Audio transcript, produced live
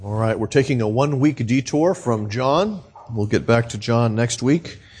All right, we're taking a one-week detour from John. We'll get back to John next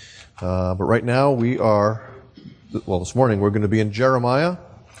week. But right now this morning we're going to be in Jeremiah,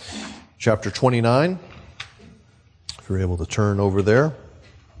 chapter 29. If you're able to turn over there.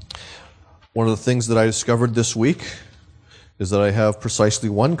 One of the things that I discovered this week is that I have precisely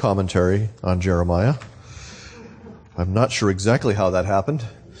one commentary on Jeremiah. I'm not sure exactly how that happened,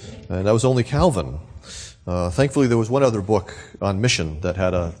 and that was only Calvin. Thankfully, there was one other book on mission that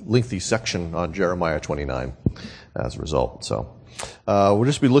had a lengthy section on Jeremiah 29 as a result. So we'll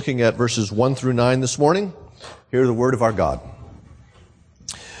just be looking at verses 1 through 9 this morning. Hear the word of our God.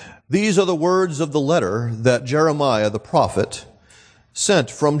 These are the words of the letter that Jeremiah the prophet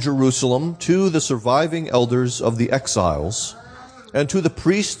sent from Jerusalem to the surviving elders of the exiles and to the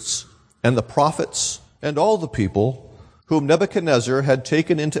priests and the prophets and all the people whom Nebuchadnezzar had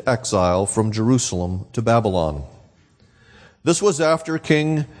taken into exile from Jerusalem to Babylon. This was after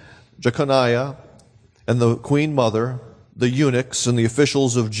King Jeconiah and the queen mother, the eunuchs and the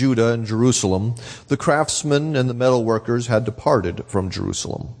officials of Judah and Jerusalem, the craftsmen and the metalworkers had departed from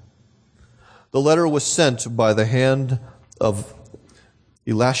Jerusalem. The letter was sent by the hand of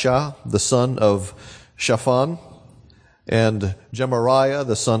Elisha, the son of Shaphan, and Gemariah,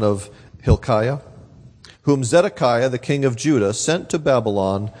 the son of Hilkiah, whom Zedekiah, the king of Judah, sent to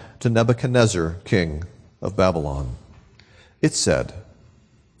Babylon to Nebuchadnezzar, king of Babylon. It said,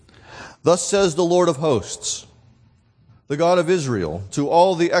 "Thus says the Lord of hosts, the God of Israel, to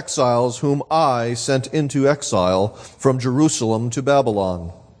all the exiles whom I sent into exile from Jerusalem to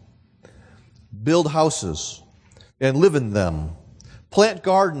Babylon. Build houses and live in them. Plant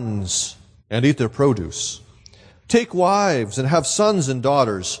gardens and eat their produce. Take wives and have sons and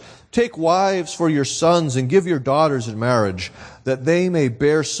daughters. Take wives for your sons and give your daughters in marriage, that they may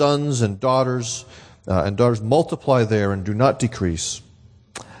bear sons and daughters multiply there and do not decrease.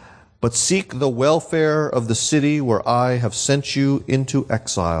 But seek the welfare of the city where I have sent you into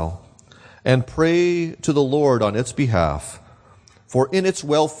exile, and pray to the Lord on its behalf, for in its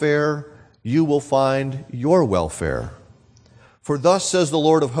welfare you will find your welfare. For thus says the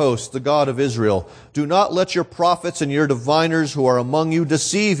Lord of hosts, the God of Israel, do not let your prophets and your diviners who are among you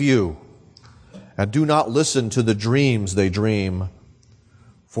deceive you, and do not listen to the dreams they dream.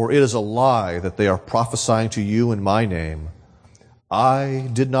 For it is a lie that they are prophesying to you in my name. I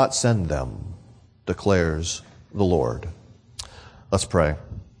did not send them, declares the Lord." Let's pray.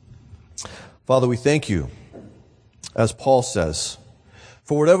 Father, we thank you, as Paul says,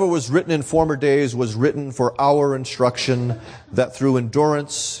 "For whatever was written in former days was written for our instruction, that through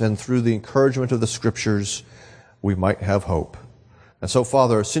endurance and through the encouragement of the Scriptures we might have hope." And so,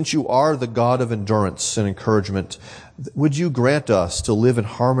 Father, since you are the God of endurance and encouragement, would you grant us to live in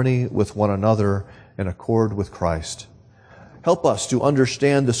harmony with one another in accord with Christ? Help us to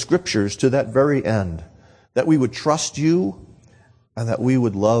understand the Scriptures to that very end, that we would trust you and that we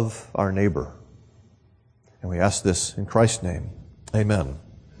would love our neighbor. And we ask this in Christ's name. Amen.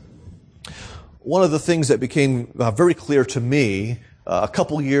 One of the things that became very clear to me a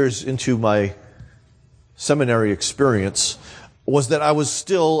couple years into my seminary experience was that I was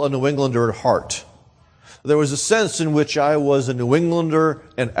still a New Englander at heart. There was a sense in which I was a New Englander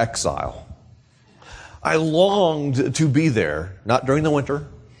in exile. I longed to be there, not during the winter,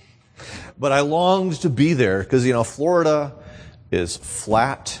 but I longed to be there because, Florida is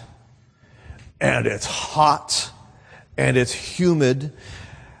flat and it's hot and it's humid,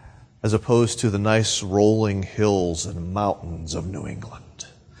 as opposed to the nice rolling hills and mountains of New England,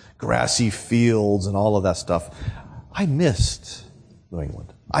 grassy fields and all of that stuff. I missed New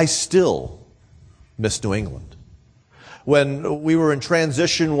England. I still miss New England. When we were in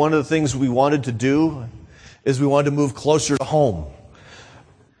transition, one of the things we wanted to do is we wanted to move closer to home.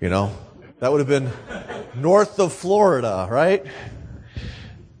 That would have been north of Florida, right?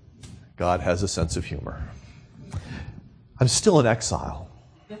 God has a sense of humor. I'm still in exile.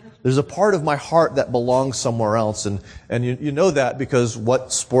 There's a part of my heart that belongs somewhere else, and you know that because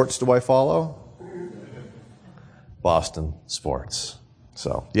what sports do I follow? Boston sports.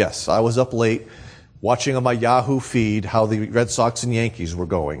 So, yes, I was up late watching on my Yahoo feed how the Red Sox and Yankees were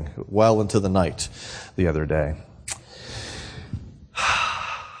going well into the night the other day.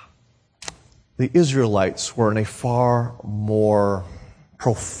 The Israelites were in a far more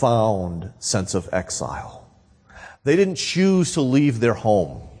profound sense of exile. They didn't choose to leave their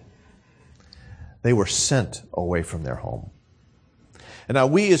home. They were sent away from their home. And now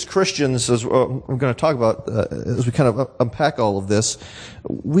we as Christians, as we're going to talk about, as we kind of unpack all of this,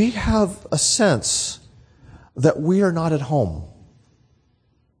 we have a sense that we are not at home.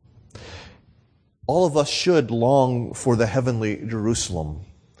 All of us should long for the heavenly Jerusalem,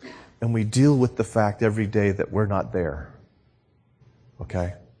 and we deal with the fact every day that we're not there.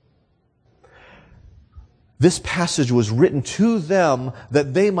 Okay? This passage was written to them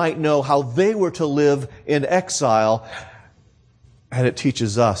that they might know how they were to live in exile, and it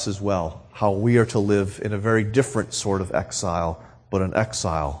teaches us as well how we are to live in a very different sort of exile, but an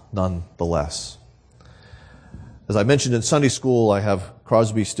exile nonetheless. As I mentioned in Sunday school, I have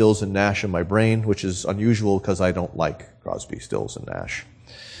Crosby, Stills, and Nash in my brain, which is unusual because I don't like Crosby, Stills, and Nash.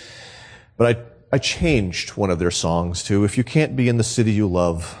 But I changed one of their songs to, "If you can't be in the city you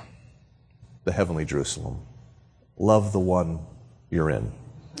love, the heavenly Jerusalem, love the one you're in."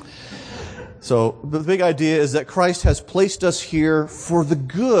 So the big idea is that Christ has placed us here for the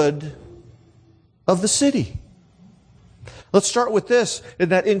good of the city. Let's start with this, in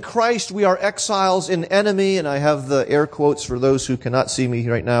that in Christ we are exiles in enemy, and I have the air quotes for those who cannot see me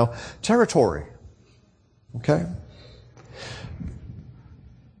right now, territory. Okay?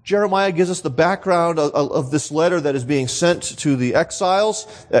 Jeremiah gives us the background of this letter that is being sent to the exiles.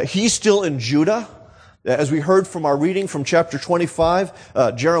 He's still in Judah. As we heard from our reading from chapter 25,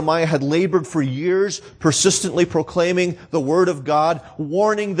 Jeremiah had labored for years, persistently proclaiming the word of God,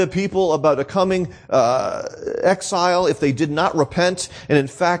 warning the people about a coming exile if they did not repent. And in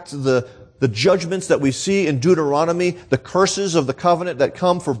fact, the judgments that we see in Deuteronomy, the curses of the covenant that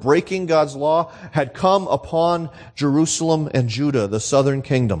come for breaking God's law, had come upon Jerusalem and Judah, the southern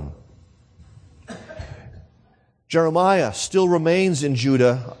kingdom. Jeremiah still remains in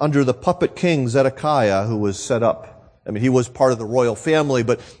Judah under the puppet king Zedekiah, who was set up. I mean, he was part of the royal family,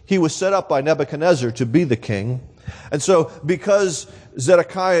 but he was set up by Nebuchadnezzar to be the king. And so, because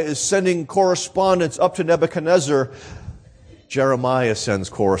Zedekiah is sending correspondence up to Nebuchadnezzar, Jeremiah sends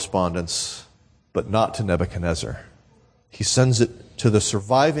correspondence, but not to Nebuchadnezzar. He sends it to the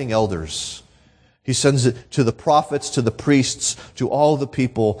surviving elders. He sends it to the prophets, to the priests, to all the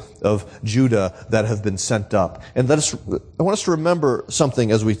people of Judah that have been sent up. And I want us to remember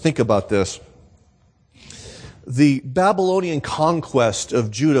something as we think about this. The Babylonian conquest of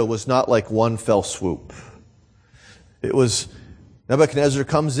Judah was not like one fell swoop. It was Nebuchadnezzar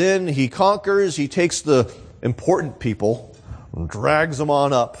comes in, he conquers, he takes the important people and drags them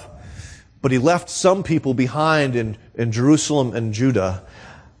on up. But he left some people behind in Jerusalem and Judah.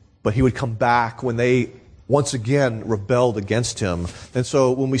 But he would come back when they once again rebelled against him. And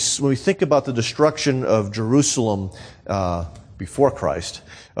so when we think about the destruction of Jerusalem before Christ,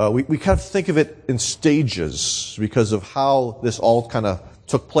 we kind of think of it in stages because of how this all kind of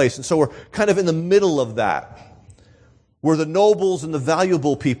took place. And so we're kind of in the middle of that, where the nobles and the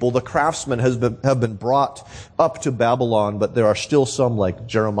valuable people, the craftsmen, have been brought up to Babylon, but there are still some, like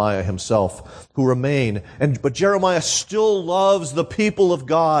Jeremiah himself, who remain. But Jeremiah still loves the people of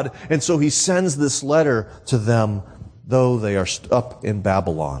God, and so he sends this letter to them, though they are up in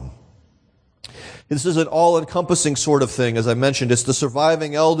Babylon. This is an all-encompassing sort of thing, as I mentioned. It's the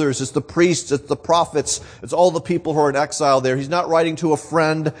surviving elders, it's the priests, it's the prophets, it's all the people who are in exile there. He's not writing to a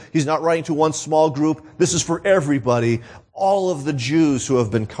friend. He's not writing to one small group. This is for everybody, all of the Jews who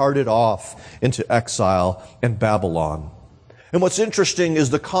have been carted off into exile in Babylon. And what's interesting is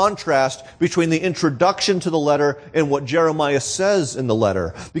the contrast between the introduction to the letter and what Jeremiah says in the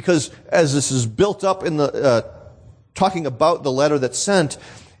letter. Because as this is built up in the talking about the letter that's sent,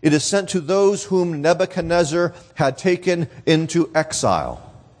 it is sent to those whom Nebuchadnezzar had taken into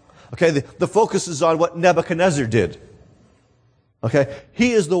exile. Okay, the focus is on what Nebuchadnezzar did. Okay,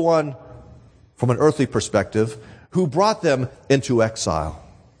 he is the one, from an earthly perspective, who brought them into exile.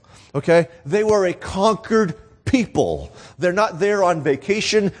 Okay, they were a conquered people. They're not there on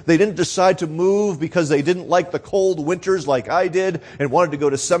vacation. They didn't decide to move because they didn't like the cold winters like I did and wanted to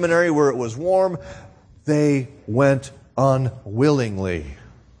go to seminary where it was warm. They went unwillingly.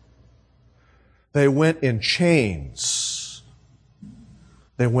 They went in chains.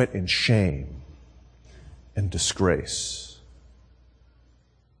 They went in shame and disgrace.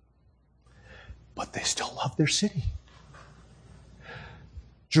 But they still loved their city.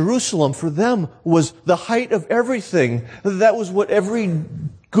 Jerusalem, for them, was the height of everything. That was what every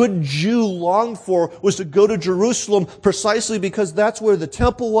good Jew longed for, was to go to Jerusalem precisely because that's where the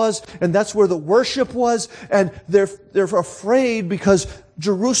temple was and that's where the worship was. And they're afraid because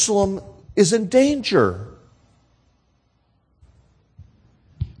Jerusalem is in danger.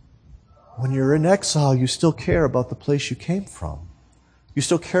 When you're in exile, you still care about the place you came from. You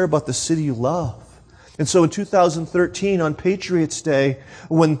still care about the city you love. And so in 2013, on Patriots Day,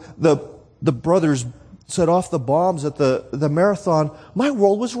 when the brothers set off the bombs at the marathon, my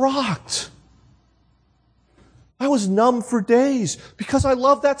world was rocked. I was numb for days because I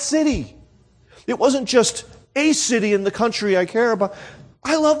love that city. It wasn't just a city in the country I care about.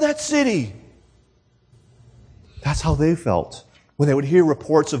 I love that city. That's how they felt. When they would hear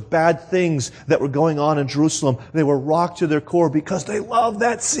reports of bad things that were going on in Jerusalem, they were rocked to their core because they loved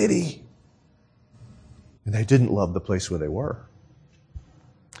that city. And they didn't love the place where they were.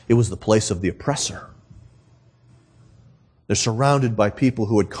 It was the place of the oppressor. They're surrounded by people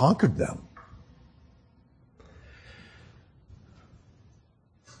who had conquered them.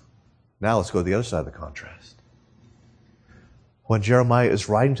 Now let's go to the other side of the contrast. When Jeremiah is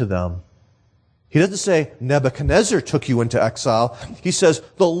writing to them, he doesn't say, Nebuchadnezzar took you into exile. He says,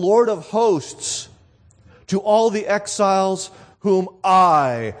 the Lord of hosts, to all the exiles whom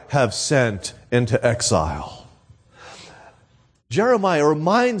I have sent into exile. Jeremiah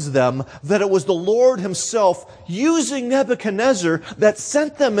reminds them that it was the Lord himself, using Nebuchadnezzar, that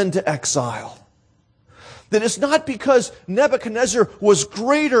sent them into exile. That it's not because Nebuchadnezzar was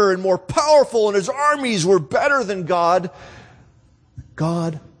greater and more powerful and his armies were better than God.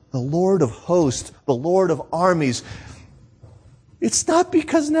 God, the Lord of hosts, the Lord of armies. It's not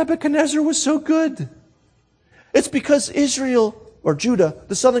because Nebuchadnezzar was so good. It's because Israel, or Judah,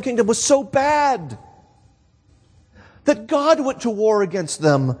 the southern kingdom, was so bad that God went to war against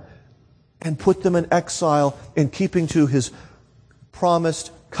them and put them in exile in keeping to his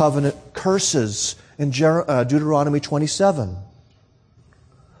promised covenant curses in Deuteronomy 27.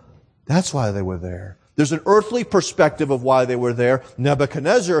 That's why they were there. There's an earthly perspective of why they were there,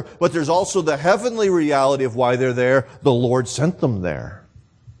 Nebuchadnezzar, but there's also the heavenly reality of why they're there. The Lord sent them there.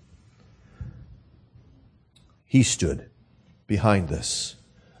 He stood behind this.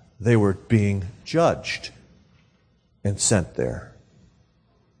 They were being judged and sent there.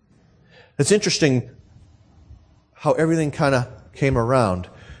 It's interesting how everything kind of came around.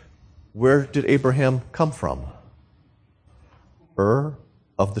 Where did Abraham come from? Ur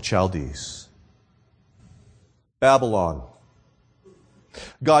of the Chaldees. Babylon.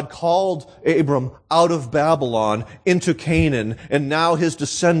 God called Abram out of Babylon into Canaan, and now his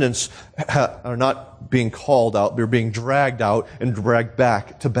descendants are not being called out, they're being dragged out and dragged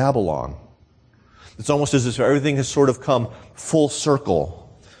back to Babylon. It's almost as if everything has sort of come full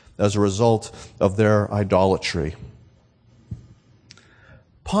circle as a result of their idolatry.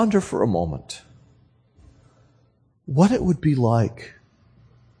 Ponder for a moment what it would be like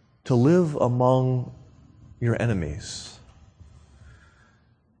to live among your enemies,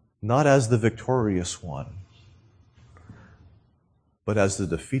 not as the victorious one, but as the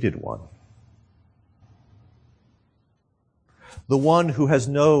defeated one. The one who has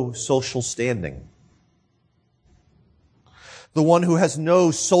no social standing. The one who has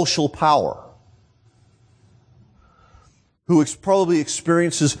no social power. Who probably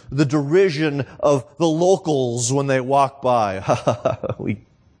experiences the derision of the locals when they walk by. we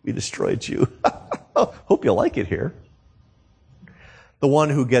destroyed you. Hope you like it here. The one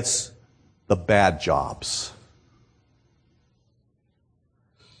who gets the bad jobs.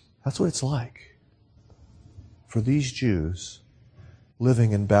 That's what it's like for these Jews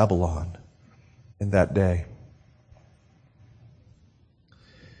living in Babylon in that day.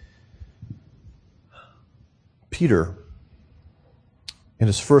 Peter, in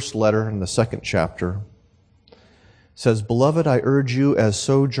his first letter, in the second chapter, says, Beloved, I urge you as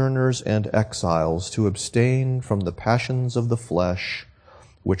sojourners and exiles to abstain from the passions of the flesh,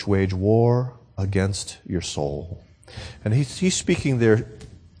 which wage war against your soul. And he's speaking there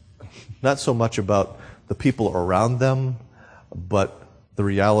not so much about the people around them, but the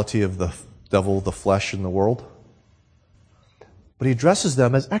reality of the devil, the flesh, and the world. But he addresses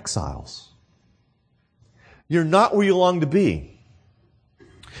them as exiles. You're not where you long to be.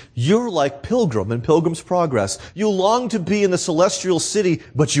 You're like Pilgrim in Pilgrim's Progress. You long to be in the celestial city,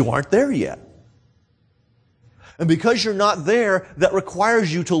 but you aren't there yet. And because you're not there, that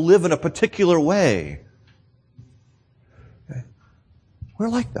requires you to live in a particular way. Okay? We're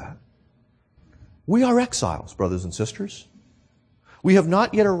like that. We are exiles, brothers and sisters. We have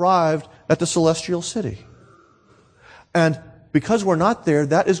not yet arrived at the celestial city. And because we're not there,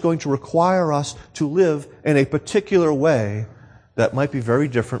 that is going to require us to live in a particular way that might be very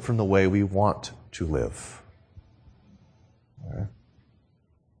different from the way we want to live. Okay.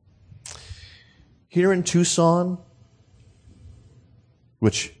 Here in Tucson,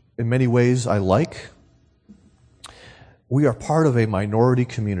 which in many ways I like, we are part of a minority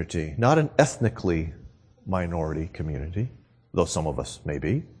community, not an ethnically minority community, though some of us may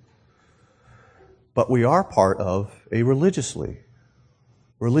be, but we are part of a religious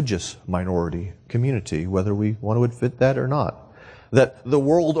minority community, whether we want to admit that or not. That the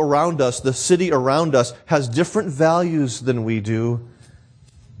world around us, the city around us, has different values than we do,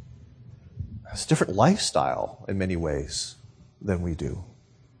 has a different lifestyle in many ways than we do.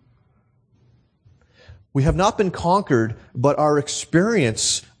 We have not been conquered, but our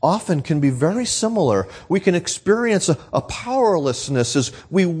experience often can be very similar. We can experience a powerlessness as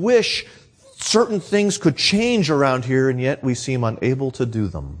we wish certain things could change around here, and yet we seem unable to do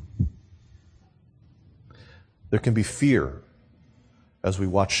them. There can be fear as we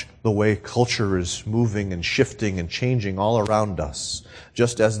watch the way culture is moving and shifting and changing all around us,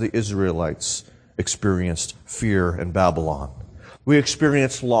 just as the Israelites experienced fear in Babylon. We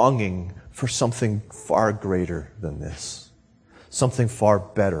experience longing for something far greater than this, something far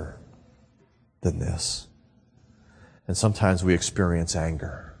better than this. And sometimes we experience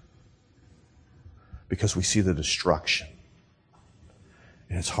anger because we see the destruction,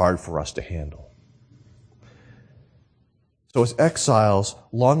 and it's hard for us to handle. So as exiles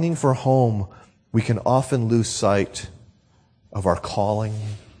longing for home, we can often lose sight of our calling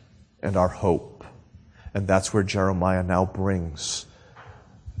and our hope. And that's where Jeremiah now brings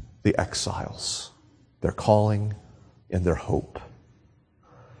the exiles, their calling and their hope.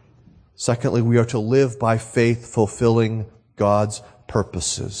 Secondly, we are to live by faith, fulfilling God's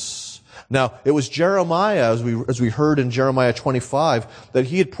purposes. Now, it was Jeremiah, as we heard in Jeremiah 25, that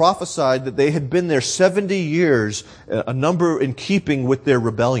he had prophesied that they had been there 70 years, a number in keeping with their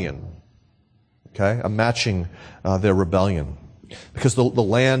rebellion. Okay? Matching their rebellion. Because the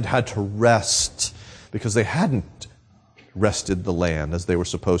land had to rest, because they hadn't rested the land as they were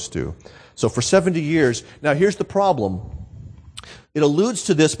supposed to. So for 70 years, now here's the problem. It alludes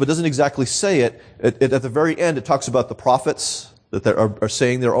to this, but doesn't exactly say it. At the very end, it talks about the prophets that are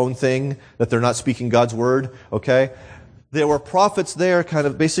saying their own thing, that they're not speaking God's word, okay? There were prophets there kind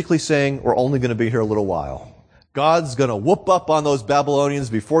of basically saying, we're only going to be here a little while. God's going to whoop up on those Babylonians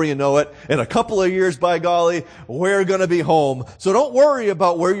before you know it. In a couple of years, by golly, we're going to be home. So don't worry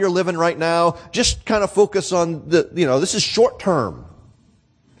about where you're living right now. Just kind of focus on this is short term.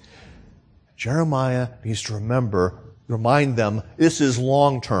 Jeremiah needs to remind them, this is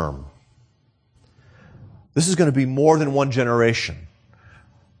long term. This is going to be more than one generation.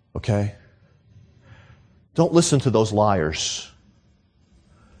 Okay? Don't listen to those liars.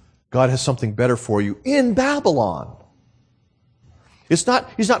 God has something better for you in Babylon. He's not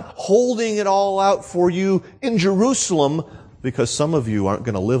holding it all out for you in Jerusalem, because some of you aren't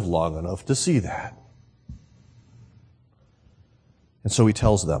going to live long enough to see that. And so he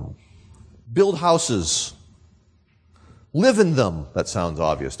tells them, build houses. Live in them. That sounds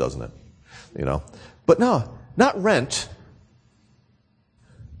obvious, doesn't it? But no, not rent.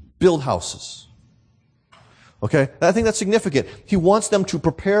 Build houses. Okay? I think that's significant. He wants them to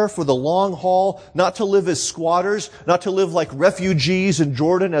prepare for the long haul, not to live as squatters, not to live like refugees in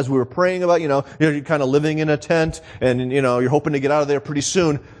Jordan, as we were praying about, you're kind of living in a tent and, you're hoping to get out of there pretty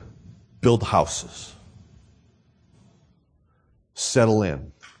soon. Build houses. Settle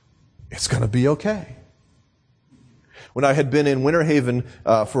in. It's going to be okay. When I had been in Winter Haven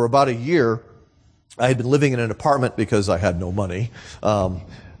for about a year, I had been living in an apartment because I had no money,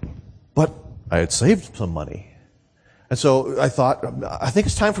 but I had saved some money. And so I thought, I think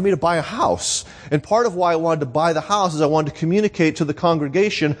it's time for me to buy a house. And part of why I wanted to buy the house is I wanted to communicate to the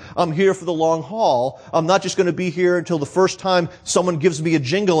congregation, I'm here for the long haul. I'm not just going to be here until the first time someone gives me a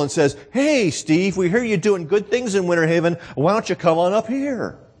jingle and says, hey, Steve, we hear you doing good things in Winter Haven. Why don't you come on up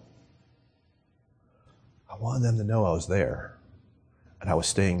here? I wanted them to know I was there and I was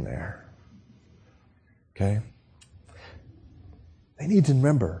staying there. Okay? They need to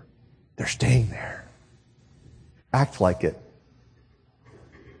remember they're staying there. Act like it.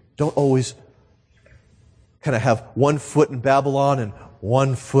 Don't always kind of have one foot in Babylon and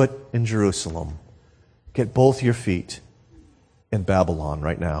one foot in Jerusalem. Get both your feet in Babylon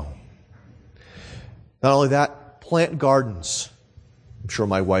right now. Not only that, plant gardens. I'm sure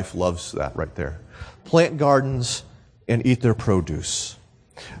my wife loves that right there. Plant gardens and eat their produce.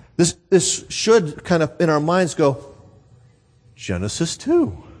 This should kind of in our minds go, Genesis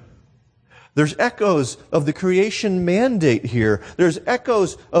 2. There's echoes of the creation mandate here. There's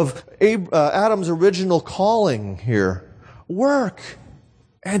echoes of Adam's original calling here. Work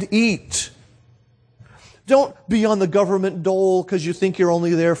and eat. Don't be on the government dole because you think you're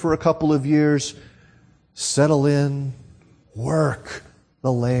only there for a couple of years. Settle in. Work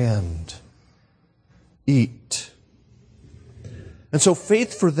the land. Eat. And so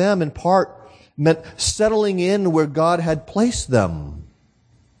faith for them, in part, meant settling in where God had placed them.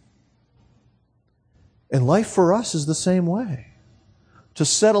 And life for us is the same way. To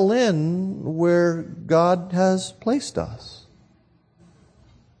settle in where God has placed us.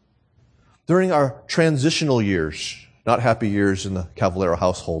 During our transitional years, not happy years in the Cavallaro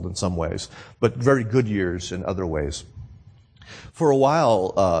household in some ways, but very good years in other ways. For a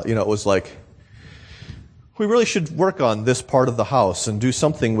while, it was like, we really should work on this part of the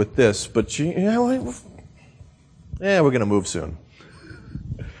we're going to move soon.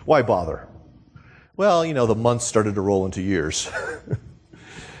 Why bother? Well, the months started to roll into years.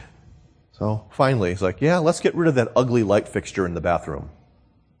 So finally, he's like, yeah, let's get rid of that ugly light fixture in the bathroom.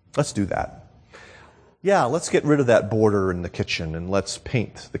 Let's do that. Yeah, let's get rid of that border in the kitchen and let's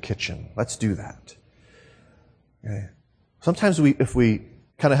paint the kitchen. Let's do that. Okay. Sometimes if we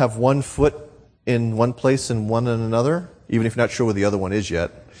kind of have one foot in one place and one in another, even if you're not sure where the other one is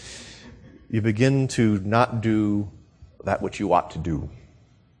yet, you begin to not do that which you ought to do.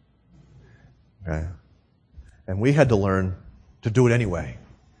 Okay. And we had to learn to do it anyway.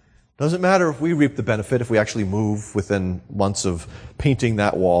 Doesn't matter if we reap the benefit, if we actually move within months of painting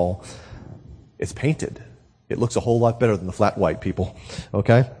that wall. It's painted. It looks a whole lot better than the flat white, people.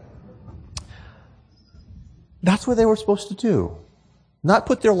 Okay? That's what they were supposed to do. Not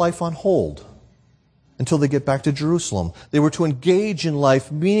put their life on hold until they get back to Jerusalem. They were to engage in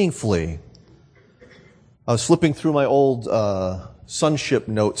life meaningfully. I was flipping through my old sonship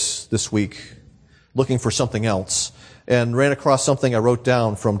notes this week, looking for something else, and ran across something I wrote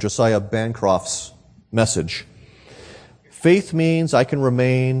down from Josiah Bancroft's message. Faith means I can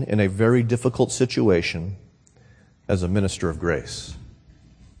remain in a very difficult situation as a minister of grace.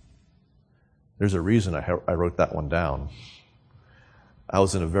 There's a reason I wrote that one down. I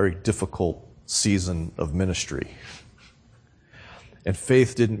was in a very difficult season of ministry. And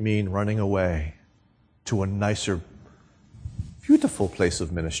faith didn't mean running away to a nicer, beautiful place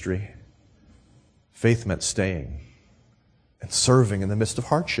of ministry. Faith meant staying and serving in the midst of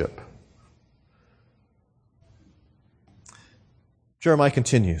hardship. Jeremiah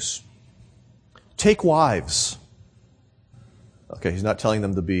continues. Take wives. Okay, he's not telling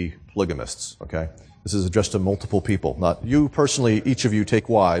them to be polygamists, okay? This is addressed to multiple people. Not you personally, each of you take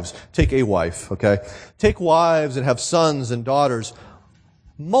wives. Take a wife, okay? Take wives and have sons and daughters.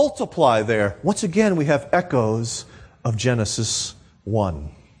 Multiply there. Once again, we have echoes of Genesis 1.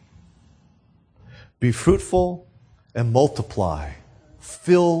 Be fruitful and multiply.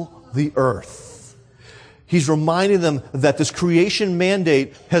 Fill the earth. He's reminding them that this creation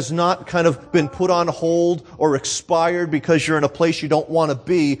mandate has not kind of been put on hold or expired because you're in a place you don't want to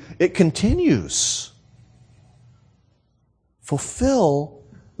be. It continues. Fulfill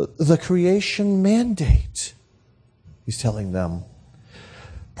the creation mandate, he's telling them.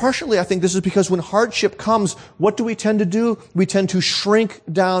 Partially, I think this is because when hardship comes, what do we tend to do? We tend to shrink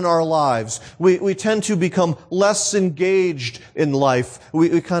down our lives. We tend to become less engaged in life. We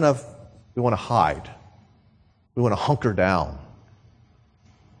want to hide. We want to hunker down.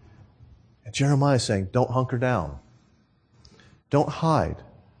 And Jeremiah is saying, don't hunker down. Don't hide.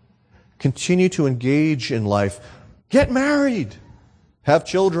 Continue to engage in life. Get married. Have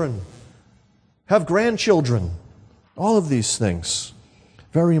children. Have grandchildren. All of these things.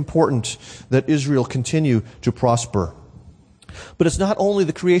 Very important that Israel continue to prosper. But it's not only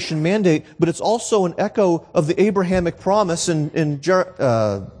the creation mandate, but it's also an echo of the Abrahamic promise in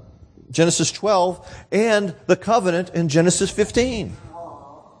Genesis 12 and the covenant in Genesis 15.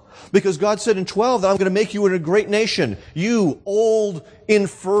 Because God said in 12 that I'm going to make you a great nation. You, old,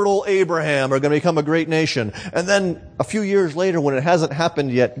 infertile Abraham, are going to become a great nation. And then a few years later, when it hasn't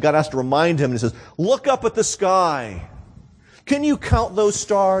happened yet, God has to remind him, and he says, look up at the sky. Can you count those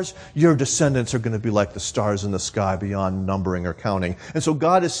stars? Your descendants are going to be like the stars in the sky beyond numbering or counting. And so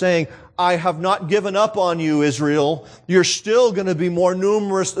God is saying, I have not given up on you, Israel. You're still going to be more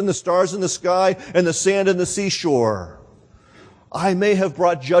numerous than the stars in the sky and the sand in the seashore. I may have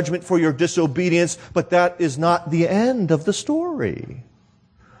brought judgment for your disobedience, but that is not the end of the story.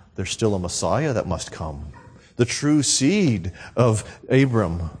 There's still a Messiah that must come. The true seed of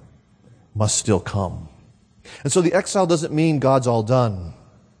Abram must still come. And so the exile doesn't mean God's all done.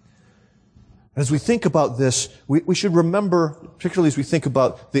 As we think about this, we should remember, particularly as we think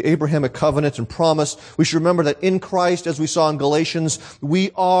about the Abrahamic covenant and promise, we should remember that in Christ, as we saw in Galatians,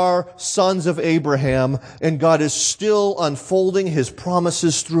 we are sons of Abraham, and God is still unfolding his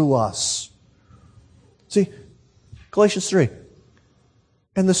promises through us. See, Galatians 3.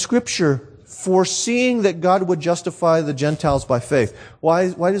 And the Scripture, foreseeing that God would justify the Gentiles by faith. Why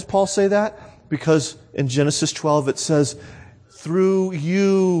does Paul say that? Because in Genesis 12 it says, through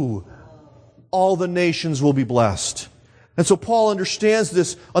you all the nations will be blessed. And so Paul understands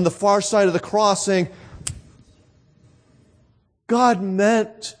this on the far side of the cross, saying, God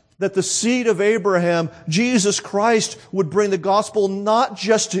meant that the seed of Abraham, Jesus Christ, would bring the gospel not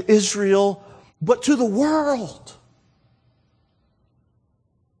just to Israel, but to the world.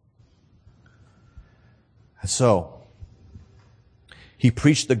 And so, He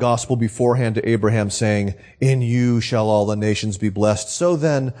preached the gospel beforehand to Abraham, saying, "In you shall all the nations be blessed." So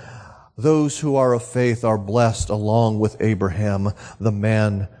then, those who are of faith are blessed along with Abraham, the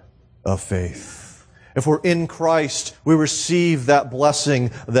man of faith. If we're in Christ, we receive that blessing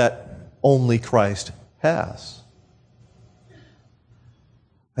that only Christ has.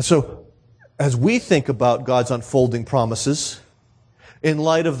 And so, as we think about God's unfolding promises, in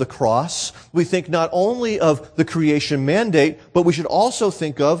light of the cross, we think not only of the creation mandate, but we should also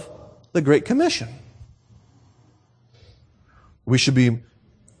think of the Great Commission. We should be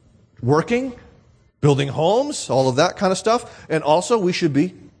working, building homes, all of that kind of stuff, and also we should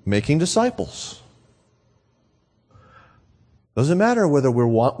be making disciples. Doesn't matter whether we're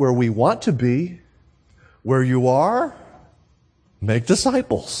where we want to be, where you are, make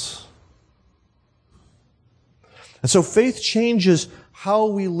disciples. And so faith changes how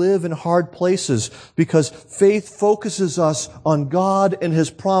we live in hard places, because faith focuses us on God and His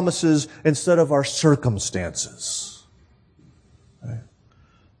promises instead of our circumstances. Okay.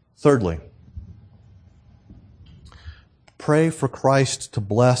 Thirdly, pray for Christ to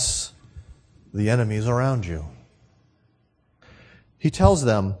bless the enemies around you. He tells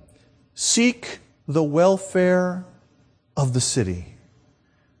them, seek the welfare of the city.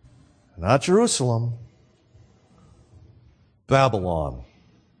 Not Jerusalem, Babylon.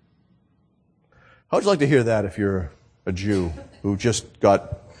 How would you like to hear that if you're a Jew who just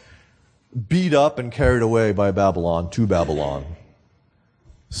got beat up and carried away by Babylon to Babylon?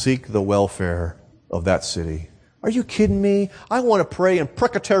 Seek the welfare of that city. Are you kidding me? I want to pray in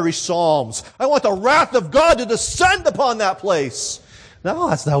precatory psalms. I want the wrath of God to descend upon that place. No,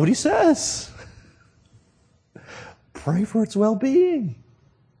 that's not what he says. Pray for its well-being.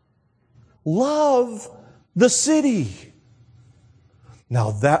 Love the city.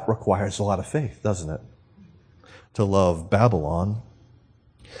 Now that requires a lot of faith, doesn't it? To love Babylon.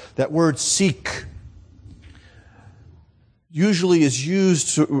 That word seek usually is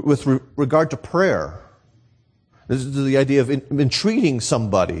used with regard to prayer. This is the idea of entreating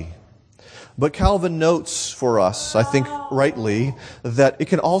somebody. But Calvin notes for us, I think rightly, that it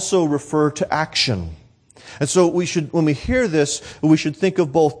can also refer to action. And so we should, when we hear this, we should think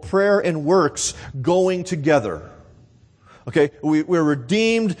of both prayer and works going together. Okay, we're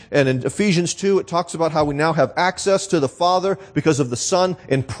redeemed, and in Ephesians 2, it talks about how we now have access to the Father because of the Son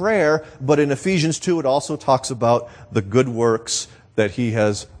in prayer, but in Ephesians 2, it also talks about the good works that He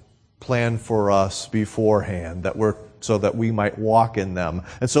has planned for us beforehand, so that we might walk in them.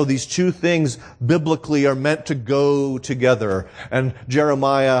 And so these two things biblically are meant to go together. And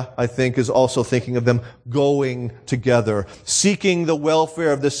Jeremiah, I think, is also thinking of them going together, seeking the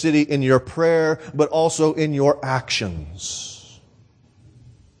welfare of the city in your prayer, but also in your actions.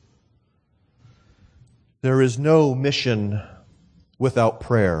 There is no mission without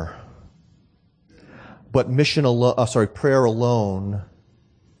prayer. But prayer alone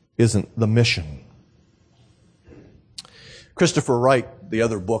isn't the mission. Christopher Wright, the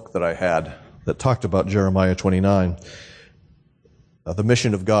other book that I had that talked about Jeremiah 29, The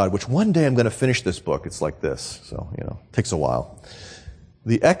Mission of God, which one day I'm going to finish this book. It's like this, so, it takes a while.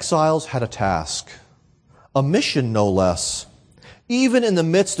 The exiles had a task, a mission no less, even in the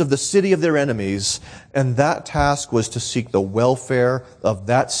midst of the city of their enemies, and that task was to seek the welfare of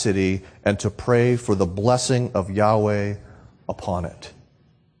that city and to pray for the blessing of Yahweh upon it.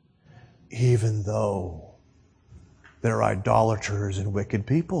 Even though they're idolaters and wicked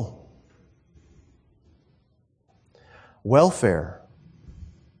people. Welfare.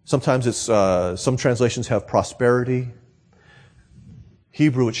 Sometimes it's, some translations have prosperity.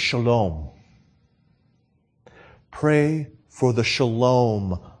 Hebrew, it's shalom. Pray for the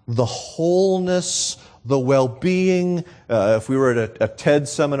shalom, the wholeness, the well-being. If we were at a TED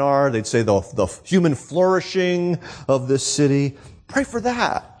seminar, they'd say the human flourishing of this city. Pray for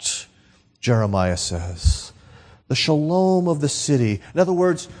that, Jeremiah says. The shalom of the city. In other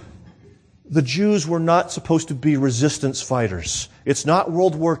words, the Jews were not supposed to be resistance fighters. It's not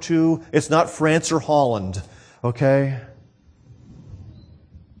World War II. It's not France or Holland. Okay?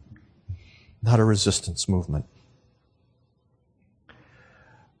 Not a resistance movement.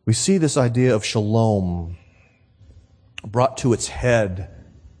 We see this idea of shalom brought to its head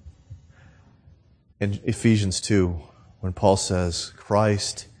in Ephesians 2 when Paul says,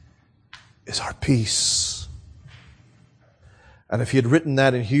 Christ is our peace. And if he had written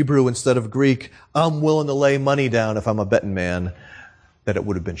that in Hebrew instead of Greek, I'm willing to lay money down if I'm a betting man, that it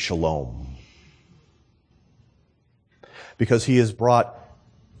would have been shalom. Because he has brought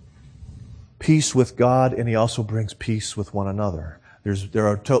peace with God and he also brings peace with one another. There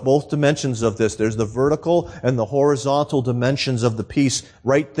are both dimensions of this. There's the vertical and the horizontal dimensions of the peace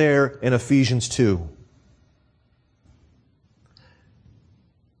right there in Ephesians 2.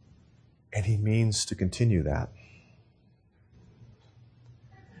 And he means to continue that.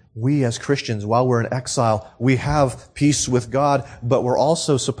 We as Christians, while we're in exile, we have peace with God, but we're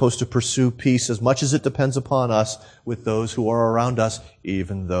also supposed to pursue peace as much as it depends upon us with those who are around us,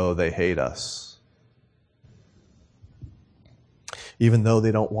 even though they hate us. Even though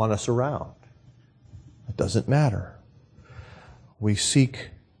they don't want us around. It doesn't matter. We seek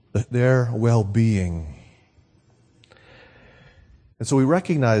their well-being. And so we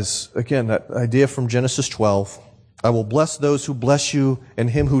recognize, again, that idea from Genesis 12, I will bless those who bless you, and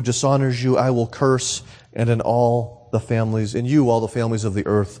him who dishonors you I will curse, and in you all the families of the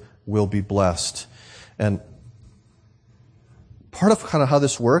earth will be blessed. And part of kind of how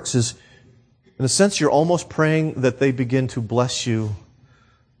this works is, in a sense, you're almost praying that they begin to bless you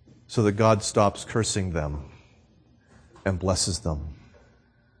so that God stops cursing them and blesses them.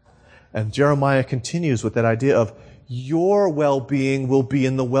 And Jeremiah continues with that idea of your well-being will be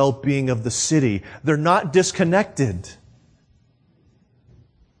in the well-being of the city. They're not disconnected,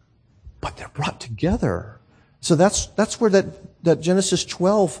 but they're brought together. So that's where that Genesis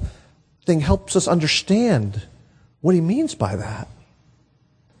 12 thing helps us understand what he means by that.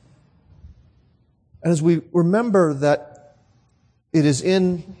 And as we remember that it is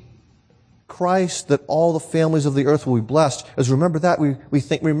in Christ that all the families of the earth will be blessed, as we remember that,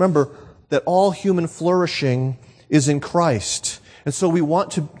 remember that all human flourishing is in Christ. And so we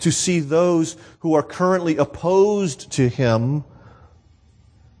want to see those who are currently opposed to him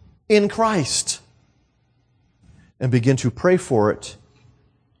in Christ and begin to pray for it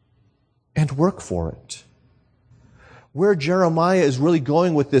and work for it. Where Jeremiah is really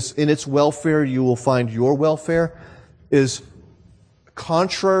going with this, in its welfare you will find your welfare, is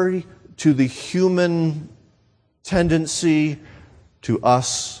contrary to the human tendency to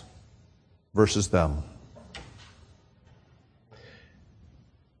us versus them.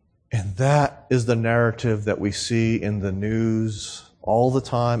 And that is the narrative that we see in the news all the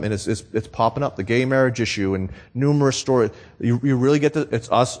time, and it's popping up, the gay marriage issue and numerous stories. You really get it's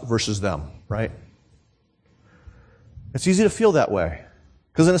us versus them, right? It's easy to feel that way,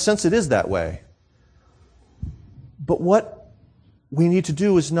 because in a sense it is that way. But what we need to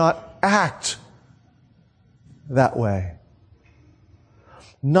do is not act that way.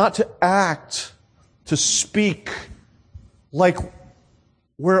 Not to act, to speak like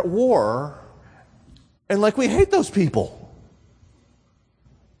we're at war and like we hate those people.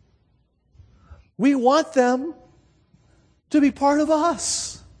 We want them to be part of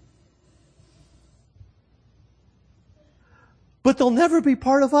us. But they'll never be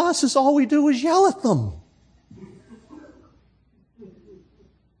part of us as all we do is yell at them.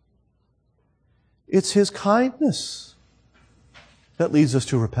 It's his kindness that leads us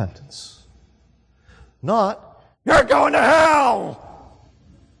to repentance. Not, you're going to hell!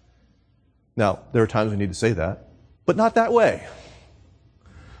 Now, there are times we need to say that, but not that way.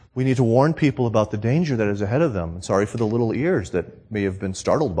 We need to warn people about the danger that is ahead of them. Sorry for the little ears that may have been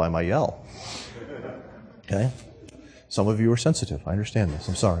startled by my yell. Okay? Some of you are sensitive. I understand this.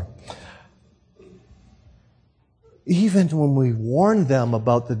 I'm sorry. Even when we warn them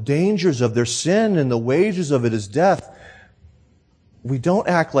about the dangers of their sin and the wages of it is death, we don't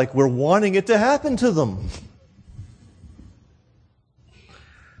act like we're wanting it to happen to them.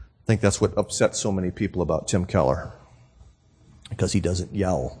 I think that's what upsets so many people about Tim Keller, because he doesn't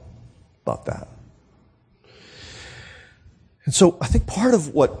yell about that. And so I think part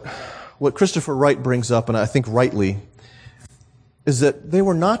of what Christopher Wright brings up, and I think rightly, is that they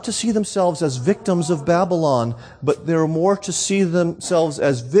were not to see themselves as victims of Babylon, but they were more to see themselves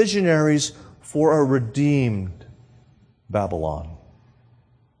as visionaries for a redeemed Babylon.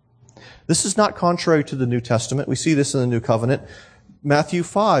 This is not contrary to the New Testament. We see this in the New Covenant. Matthew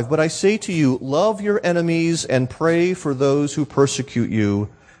 5, but I say to you, love your enemies and pray for those who persecute you,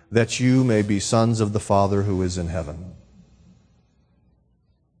 that you may be sons of the Father who is in heaven.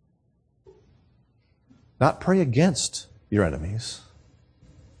 Not pray against your enemies.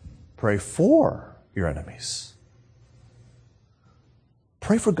 Pray for your enemies.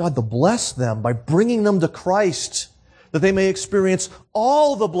 Pray for God to bless them by bringing them to Christ, that they may experience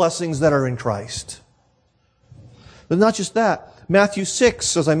all the blessings that are in Christ. But not just that. Matthew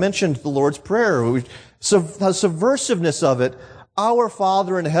 6, as I mentioned, the Lord's Prayer, the subversiveness of it. Our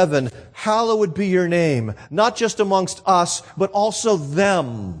Father in heaven, hallowed be your name, not just amongst us, but also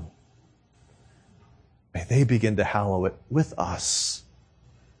them. May they begin to hallow it with us.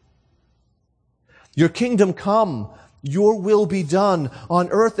 Your kingdom come, Your will be done on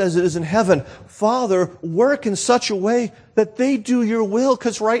earth as it is in heaven. Father, work in such a way that they do your will,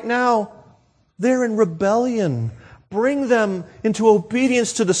 because right now they're in rebellion. Bring them into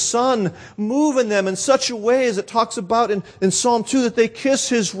obedience to the Son. Move in them in such a way, as it talks about in Psalm 2, that they kiss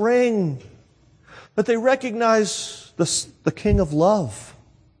His ring, that they recognize the King of love,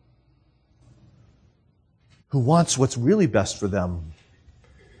 who wants what's really best for them.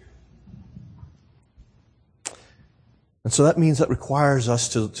 And so that means that requires us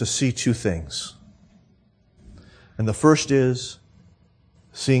to see two things. And the first is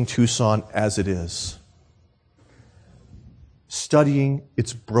seeing Tucson as it is. Studying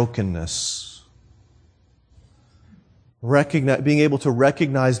its brokenness. Being able to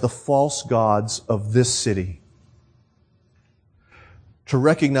recognize the false gods of this city. To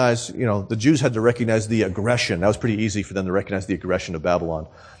recognize, the Jews had to recognize the aggression. That was pretty easy for them to recognize the aggression of Babylon.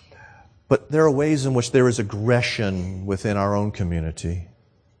 But there are ways in which there is aggression within our own community.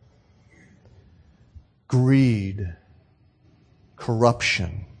 Greed,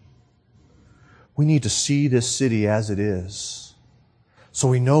 corruption. We need to see this city as it is, so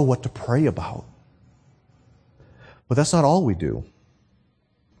we know what to pray about. But that's not all we do.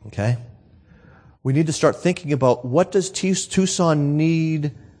 Okay? We need to start thinking about, what does Tucson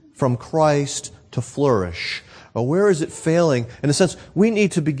need from Christ to flourish? Or where is it failing? In a sense, we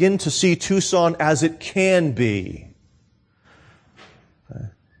need to begin to see Tucson as it can be.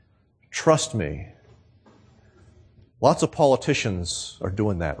 Trust me. Lots of politicians are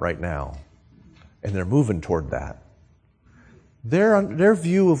doing that right now. And they're moving toward that. Their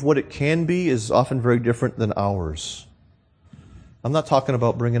view of what it can be is often very different than ours. I'm not talking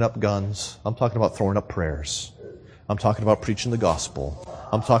about bringing up guns. I'm talking about throwing up prayers. I'm talking about preaching the gospel.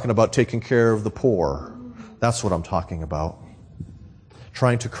 I'm talking about taking care of the poor. That's what I'm talking about.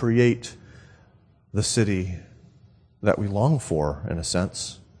 Trying to create the city that we long for, in a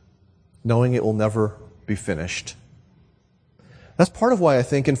sense, knowing it will never be finished. That's part of why I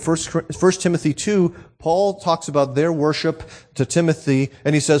think in 1 Timothy 2, Paul talks about their worship to Timothy,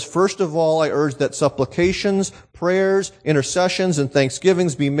 and he says, "First of all, I urge that supplications, prayers, intercessions, and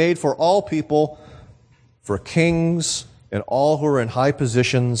thanksgivings be made for all people, for kings, and all who are in high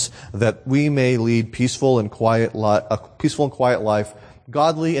positions, that we may lead peaceful and quiet life,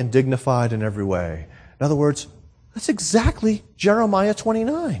 godly and dignified in every way." In other words, that's exactly Jeremiah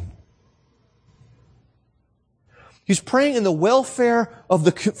 29. He's praying in the welfare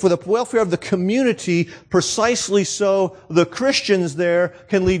for the welfare of the community, precisely so the Christians there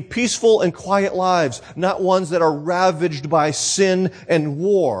can lead peaceful and quiet lives, not ones that are ravaged by sin and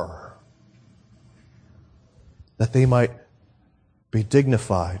war. That they might be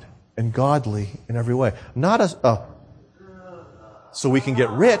dignified and godly in every way. Not a so we can get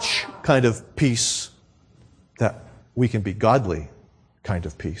rich kind of peace, that we can be godly kind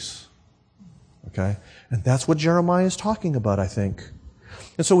of peace. Okay? And that's what Jeremiah is talking about, I think.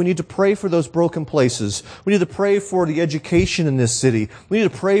 And so we need to pray for those broken places. We need to pray for the education in this city. We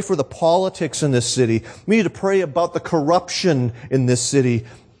need to pray for the politics in this city. We need to pray about the corruption in this city,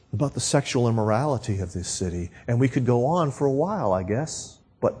 about the sexual immorality of this city. And we could go on for a while, I guess,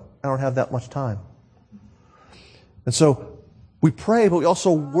 but I don't have that much time. And so we pray, but we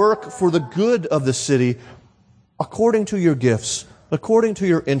also work for the good of the city according to your gifts, according to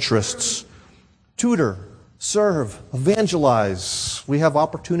your interests. Tutor, serve, evangelize. We have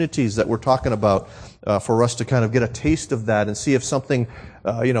opportunities that we're talking about for us to kind of get a taste of that and see if something,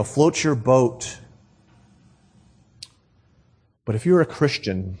 floats your boat. But if you're a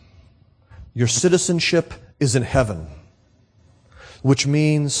Christian, your citizenship is in heaven, which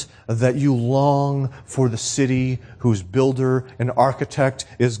means that you long for the city whose builder and architect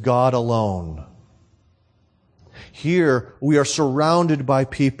is God alone. Here, we are surrounded by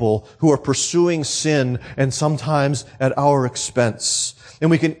people who are pursuing sin, and sometimes at our expense. And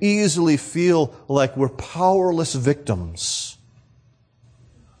we can easily feel like we're powerless victims.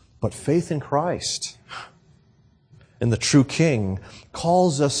 But faith in Christ and the true King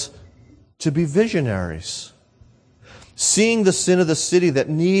calls us to be visionaries. Seeing the sin of the city that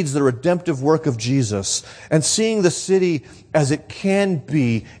needs the redemptive work of Jesus, and seeing the city as it can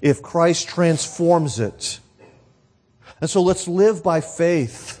be if Christ transforms it. And so let's live by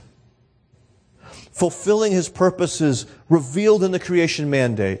faith, fulfilling His purposes revealed in the creation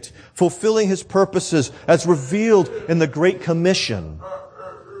mandate, fulfilling His purposes as revealed in the Great Commission.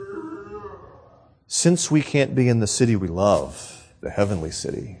 Since we can't be in the city we love, the heavenly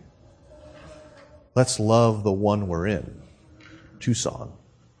city, let's love the one we're in, Tucson.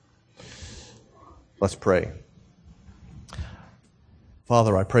 Let's pray.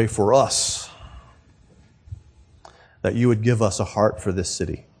 Father, I pray for us that you would give us a heart for this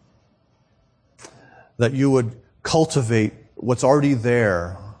city, that you would cultivate what's already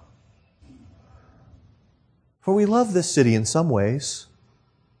there. For we love this city in some ways.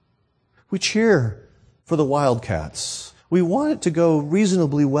 We cheer for the Wildcats. We want it to go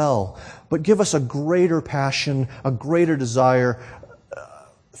reasonably well, but give us a greater passion, a greater desire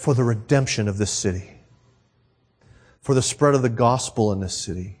for the redemption of this city, for the spread of the gospel in this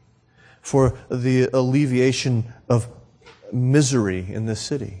city, for the alleviation of misery in this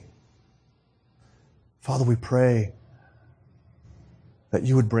city. Father, we pray that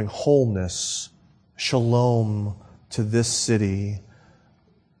you would bring wholeness, shalom to this city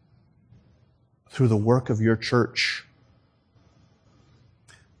through the work of your church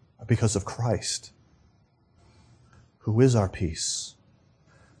because of Christ, who is our peace,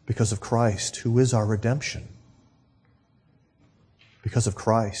 because of Christ, who is our redemption, because of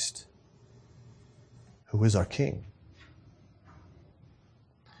Christ, who is our King.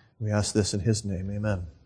 We ask this in His name. Amen.